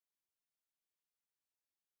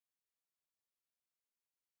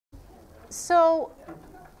So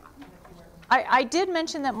I did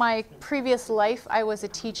mention that my previous life I was a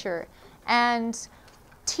teacher, and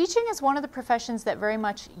teaching is one of the professions that very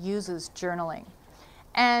much uses journaling.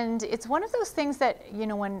 And it's one of those things that, you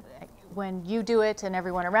know, when you do it and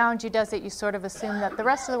everyone around you does it, you sort of assume that the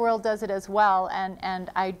rest of the world does it as well. And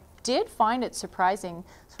I did find it surprising,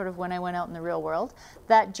 sort of when I went out in the real world,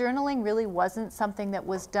 that journaling really wasn't something that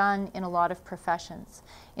was done in a lot of professions.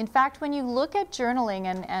 In fact, when you look at journaling,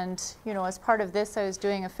 and you know, as part of this I was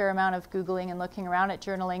doing a fair amount of Googling and looking around at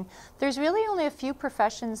journaling, there's really only a few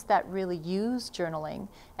professions that really use journaling,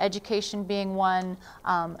 education being one,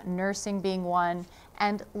 nursing being one,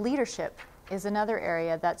 and leadership is another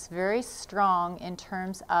area that's very strong in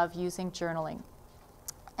terms of using journaling.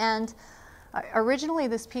 And originally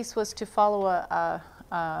this piece was to follow a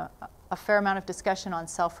fair amount of discussion on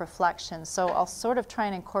self-reflection, so I'll sort of try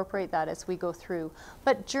and incorporate that as we go through.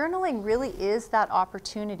 But journaling really is that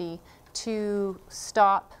opportunity to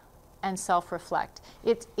stop and self-reflect.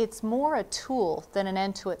 It's more a tool than an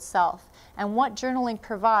end to itself. And what journaling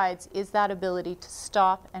provides is that ability to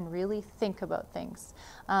stop and really think about things.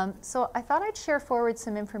 So I thought I'd share forward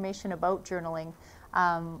some information about journaling,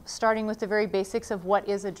 starting with the very basics of what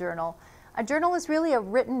is a journal. A journal is really a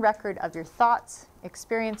written record of your thoughts,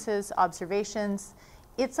 experiences, observations.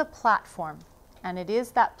 It's a platform, and it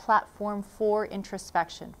is that platform for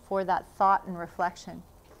introspection, for that thought and reflection.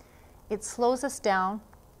 It slows us down.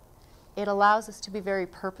 It allows us to be very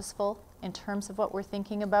purposeful in terms of what we're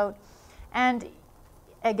thinking about. And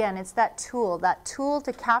again, it's that tool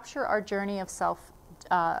to capture our journey of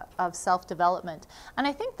self-development. And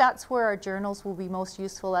I think that's where our journals will be most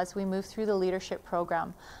useful as we move through the leadership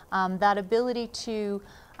program. That ability to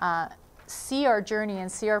see our journey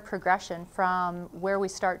and see our progression from where we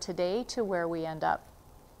start today to where we end up.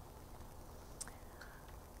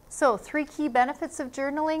 So 3 key benefits of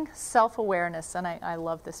journaling: self-awareness, and I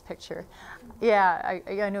love this picture. Yeah,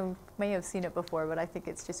 I know you may have seen it before, but I think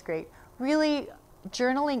it's just great. Really,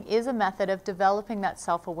 journaling is a method of developing that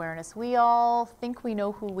self-awareness. We all think we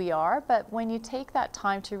know who we are, but when you take that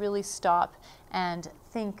time to really stop and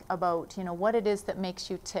think about, you know, what it is that makes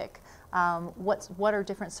you tick, what are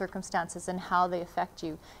different circumstances and how they affect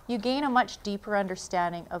you, you gain a much deeper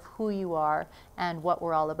understanding of who you are and what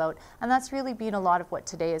we're all about. And that's really been a lot of what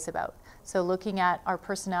today is about. So looking at our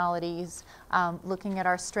personalities, looking at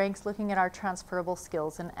our strengths, looking at our transferable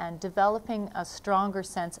skills, and developing a stronger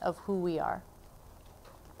sense of who we are.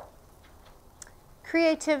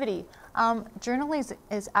 Creativity. Journaling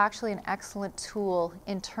is actually an excellent tool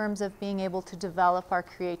in terms of being able to develop our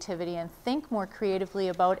creativity and think more creatively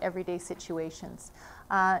about everyday situations.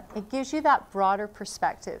 It gives you that broader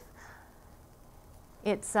perspective.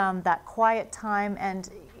 It's that quiet time, and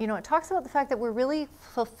you know, it talks about the fact that we're really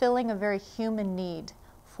fulfilling a very human need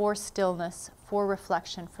for stillness, for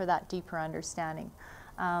reflection, for that deeper understanding.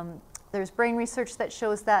 There's brain research that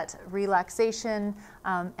shows that relaxation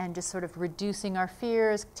and just sort of reducing our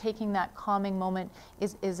fears, taking that calming moment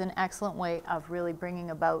is an excellent way of really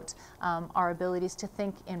bringing about our abilities to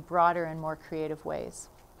think in broader and more creative ways.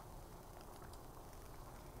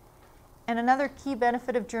 And another key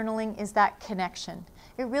benefit of journaling is that connection.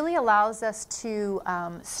 It really allows us to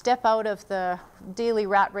step out of the daily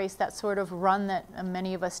rat race, that sort of run that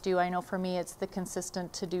many of us do. I know for me it's the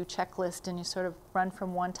consistent to-do checklist, and you sort of run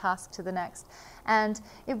from one task to the next. And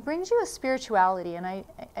it brings you a spirituality, and I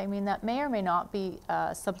mean that may or may not be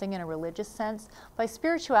something in a religious sense. By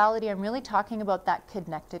spirituality, I'm really talking about that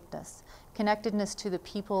connectedness to the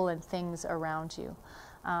people and things around you.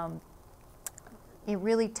 It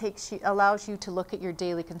really allows you to look at your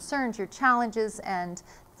daily concerns, your challenges, and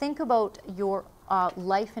think about your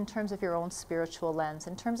life in terms of your own spiritual lens,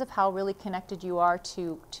 in terms of how really connected you are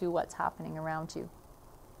to what's happening around you.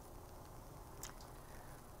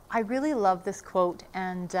 I really love this quote,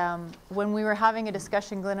 and when we were having a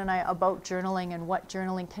discussion, Glenn and I, about journaling and what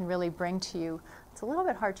journaling can really bring to you, it's a little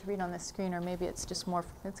bit hard to read on this screen, or maybe it's just more,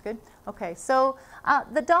 it's good? Okay, so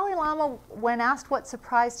the Dalai Lama, when asked what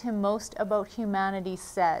surprised him most about humanity,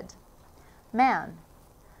 said, "Man,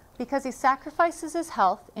 because he sacrifices his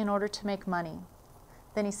health in order to make money.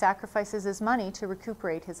 Then he sacrifices his money to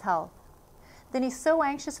recuperate his health. Then he's so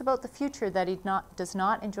anxious about the future that he does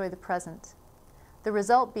not enjoy the present. The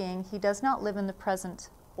result being he does not live in the present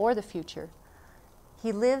or the future.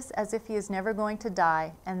 He lives as if he is never going to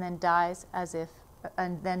die, and then dies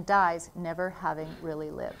never having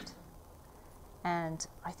really lived." And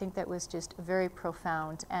I think that was just very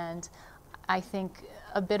profound, and I think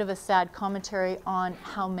a bit of a sad commentary on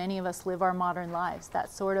how many of us live our modern lives. That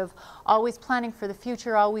sort of always planning for the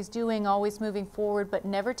future, always doing, always moving forward, but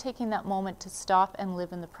never taking that moment to stop and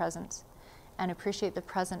live in the present. and appreciate the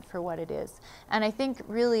present for what it is. And I think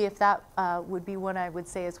really if that would be what I would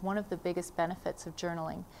say is one of the biggest benefits of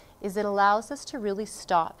journaling, is it allows us to really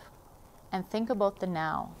stop and think about the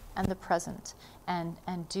now and the present and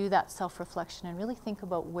do that self-reflection and really think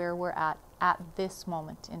about where we're at this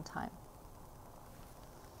moment in time.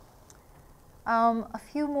 A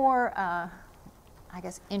few more, I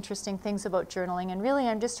guess, interesting things about journaling, and really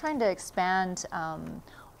I'm just trying to expand an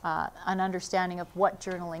understanding of what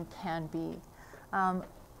journaling can be.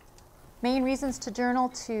 Main reasons to journal: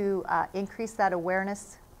 to increase that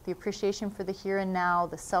awareness, the appreciation for the here and now,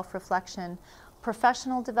 the self-reflection.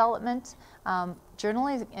 Professional development.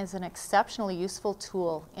 Journaling is an exceptionally useful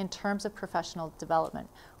tool in terms of professional development,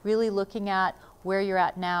 really looking at where you're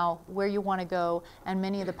at now, where you want to go, and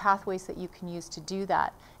many of the pathways that you can use to do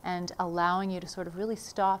that, and allowing you to sort of really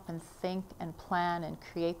stop and think and plan and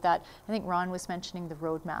create that. I think Ron was mentioning the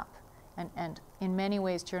roadmap, and in many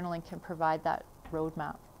ways journaling can provide that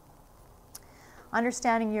roadmap.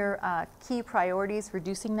 Understanding your key priorities,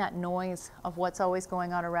 reducing that noise of what's always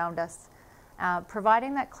going on around us.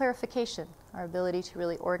 Providing that clarification, our ability to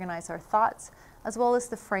really organize our thoughts, as well as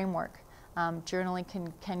the framework.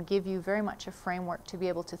 Journaling can give you very much a framework to be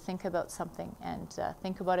able to think about something and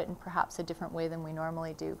think about it in perhaps a different way than we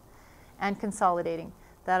normally do. And consolidating,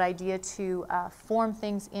 that idea to form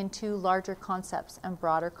things into larger concepts and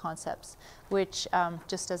broader concepts, which,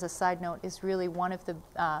 just as a side note, is really one of the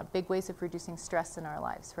big ways of reducing stress in our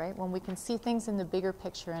lives, right? When we can see things in the bigger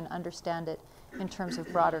picture and understand it in terms of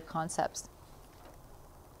broader concepts.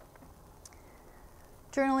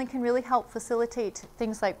 Journaling can really help facilitate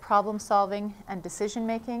things like problem solving and decision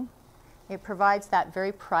making. It provides that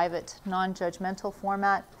very private, non-judgmental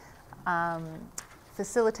format,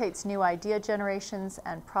 facilitates new idea generations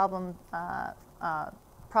and problem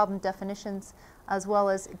definitions, as well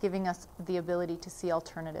as giving us the ability to see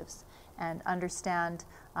alternatives and understand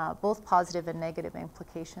both positive and negative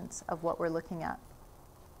implications of what we're looking at.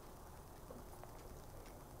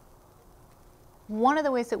 One of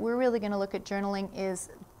the ways that we're really going to look at journaling is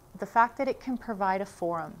the fact that it can provide a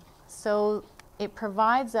forum. So it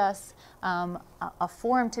provides us a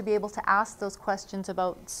forum to be able to ask those questions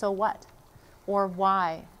about so what, or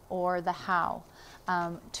why, or the how,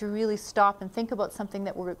 to really stop and think about something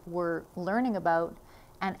that we're learning about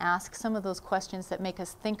and ask some of those questions that make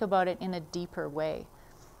us think about it in a deeper way.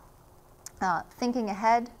 Thinking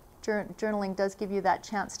ahead, journaling does give you that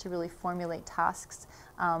chance to really formulate tasks.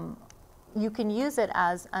 You can use it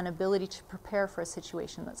as an ability to prepare for a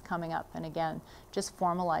situation that's coming up, and again, just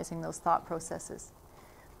formalizing those thought processes.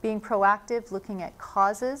 Being proactive, looking at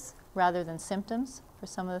causes rather than symptoms for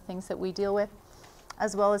some of the things that we deal with,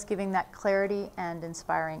 as well as giving that clarity and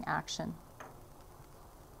inspiring action.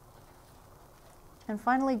 And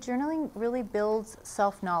finally, journaling really builds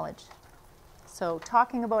self-knowledge. So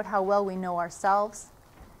talking about how well we know ourselves,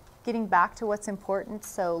 getting back to what's important,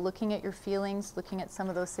 so looking at your feelings, looking at some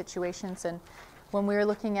of those situations. And when we were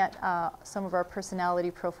looking at some of our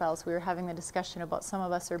personality profiles, we were having the discussion about some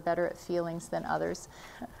of us are better at feelings than others.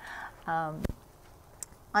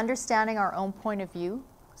 Understanding our own point of view,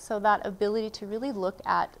 so that ability to really look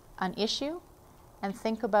at an issue and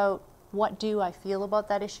think about, what do I feel about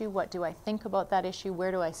that issue, what do I think about that issue,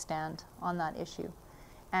 where do I stand on that issue,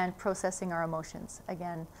 and processing our emotions.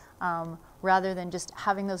 Again, rather than just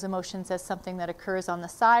having those emotions as something that occurs on the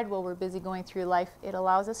side while we're busy going through life, it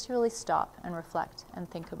allows us to really stop and reflect and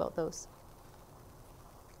think about those.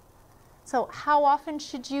 So how often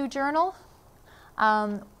should you journal?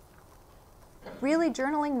 Really,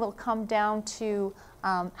 journaling will come down to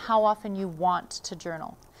how often you want to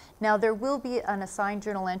journal. Now, there will be an assigned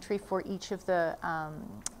journal entry for each of the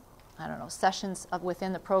sessions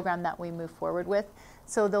within the program that we move forward with.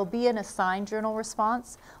 So there'll be an assigned journal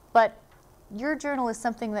response, but your journal is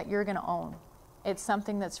something that you're going to own. It's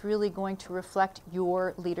something that's really going to reflect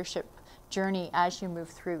your leadership journey as you move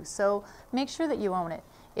through. So make sure that you own it.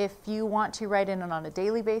 If you want to write in it on a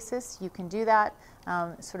daily basis, you can do that.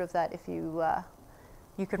 Sort of that if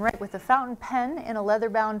you can write with a fountain pen in a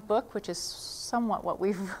leather-bound book, which is somewhat what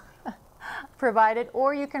we've provided,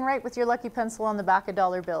 or you can write with your lucky pencil on the back of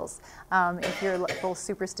dollar bills if you're both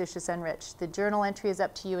superstitious and rich. The journal entry is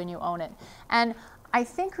up to you and you own it. And I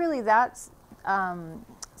think really that's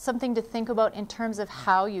something to think about in terms of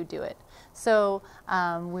how you do it. So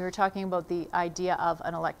we were talking about the idea of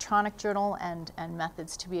an electronic journal and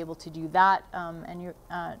methods to be able to do that. And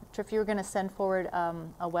Triff, you were going to send forward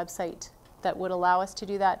a website that would allow us to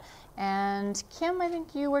do that. And Kim, I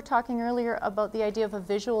think you were talking earlier about the idea of a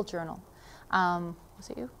visual journal. Was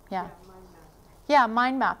it you? Yeah. Yeah,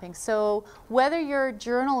 mind mapping. So whether your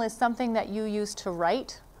journal is something that you use to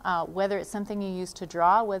write, whether it's something you use to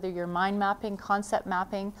draw, whether you're mind mapping, concept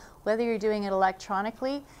mapping, whether you're doing it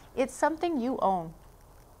electronically, it's something you own.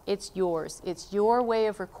 It's yours. It's your way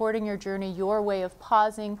of recording your journey, your way of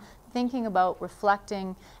pausing, thinking about,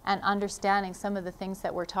 reflecting, and understanding some of the things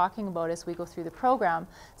that we're talking about as we go through the program.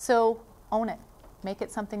 So own it. Make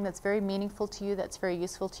it something that's very meaningful to you, that's very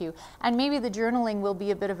useful to you. And maybe the journaling will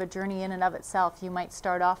be a bit of a journey in and of itself. You might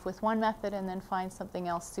start off with one method and then find something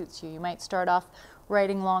else suits you. You might start off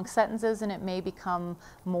writing long sentences and it may become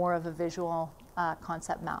more of a visual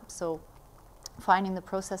concept map. So finding the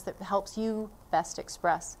process that helps you best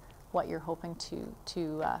express what you're hoping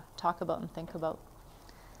to talk about and think about.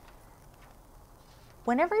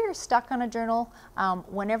 Whenever you're stuck on a journal,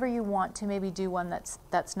 whenever you want to maybe do one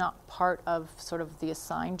that's not part of sort of the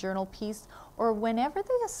assigned journal piece, or whenever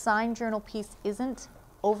the assigned journal piece isn't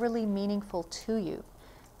overly meaningful to you,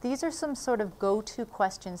 these are some sort of go-to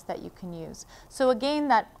questions that you can use. So again,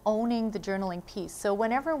 that owning the journaling piece. So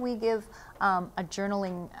whenever we give a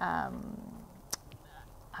journaling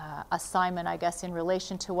assignment, I guess, in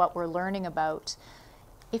relation to what we're learning about,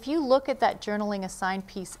 if you look at that journaling assigned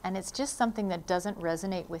piece and it's just something that doesn't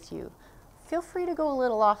resonate with you, feel free to go a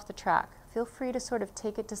little off the track. Feel free to sort of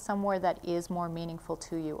take it to somewhere that is more meaningful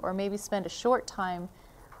to you, or maybe spend a short time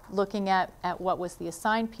looking at what was the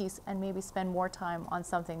assigned piece and maybe spend more time on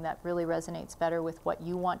something that really resonates better with what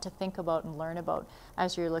you want to think about and learn about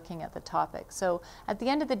as you're looking at the topic. So at the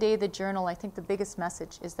end of the day, the journal, I think the biggest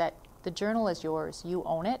message is that the journal is yours, you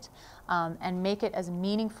own it, and make it as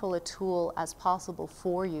meaningful a tool as possible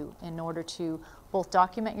for you in order to both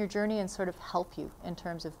document your journey and sort of help you in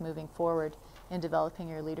terms of moving forward in developing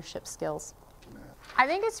your leadership skills. I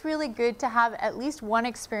think it's really good to have at least one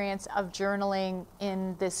experience of journaling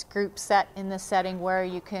in this group set, in this setting where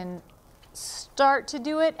you can start to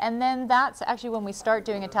do it, and then that's actually when we start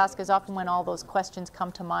doing a task is often when all those questions come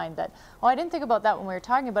to mind that, oh, I didn't think about that when we were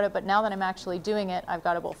talking about it, but now that I'm actually doing it, I've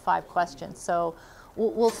got about 5 questions. So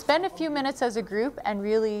we'll spend a few minutes as a group and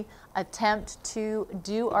really attempt to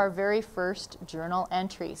do our very first journal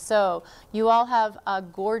entry. So you all have a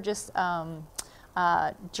gorgeous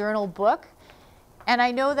journal book. And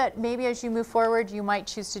I know that maybe as you move forward, you might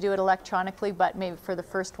choose to do it electronically, but maybe for the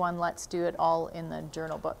first one, let's do it all in the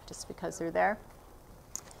journal book, just because they're there.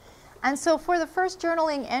 And so for the first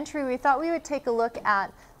journaling entry, we thought we would take a look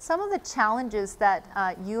at some of the challenges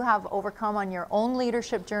that you have overcome on your own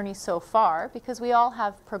leadership journey so far, because we all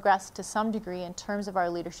have progressed to some degree in terms of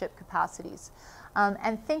our leadership capacities,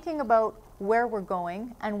 and thinking about where we're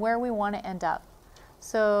going and where we want to end up.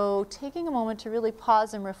 So taking a moment to really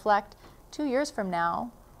pause and reflect, 2 years from now,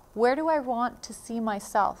 where do I want to see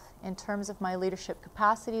myself in terms of my leadership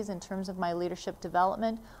capacities, in terms of my leadership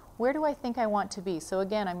development? Where do I think I want to be? So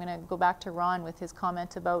again, I'm going to go back to Ron with his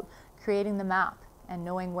comment about creating the map and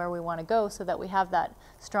knowing where we want to go so that we have that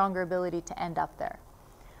stronger ability to end up there.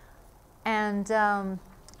 And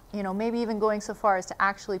you know, maybe even going so far as to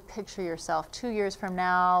actually picture yourself 2 years from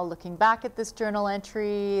now, looking back at this journal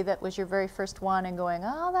entry that was your very first one and going,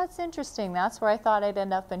 oh, that's interesting. That's where I thought I'd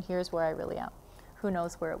end up, and here's where I really am. Who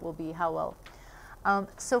knows where it will be, how well.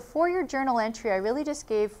 So for your journal entry, I really just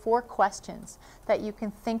gave 4 questions that you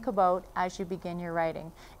can think about as you begin your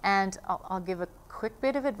writing. And I'll give a quick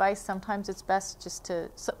bit of advice. Sometimes it's best just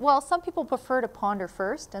to, well, some people prefer to ponder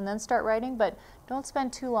first and then start writing, but don't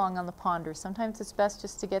spend too long on the ponder. Sometimes it's best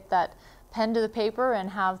just to get that pen to the paper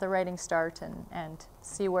and have the writing start and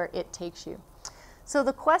see where it takes you. So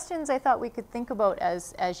the questions I thought we could think about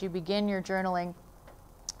as you begin your journaling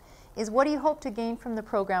is, what do you hope to gain from the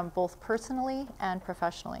program, both personally and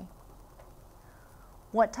professionally?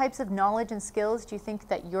 What types of knowledge and skills do you think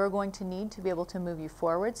that you're going to need to be able to move you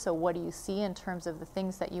forward? So what do you see in terms of the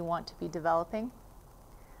things that you want to be developing?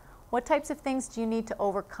 What types of things do you need to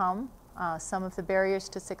overcome? Some of the barriers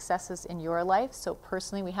to successes in your life. So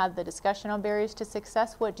personally, we had the discussion on barriers to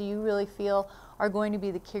success. What do you really feel are going to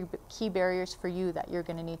be the key barriers for you that you're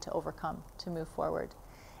going to need to overcome to move forward?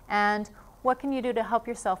 And what can you do to help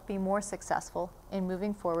yourself be more successful in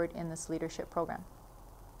moving forward in this leadership program?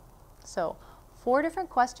 So 4 different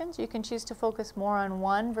questions. You can choose to focus more on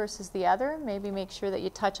one versus the other. Maybe make sure that you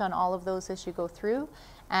touch on all of those as you go through,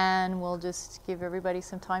 and we'll just give everybody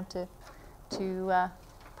some time to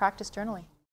practice journaling.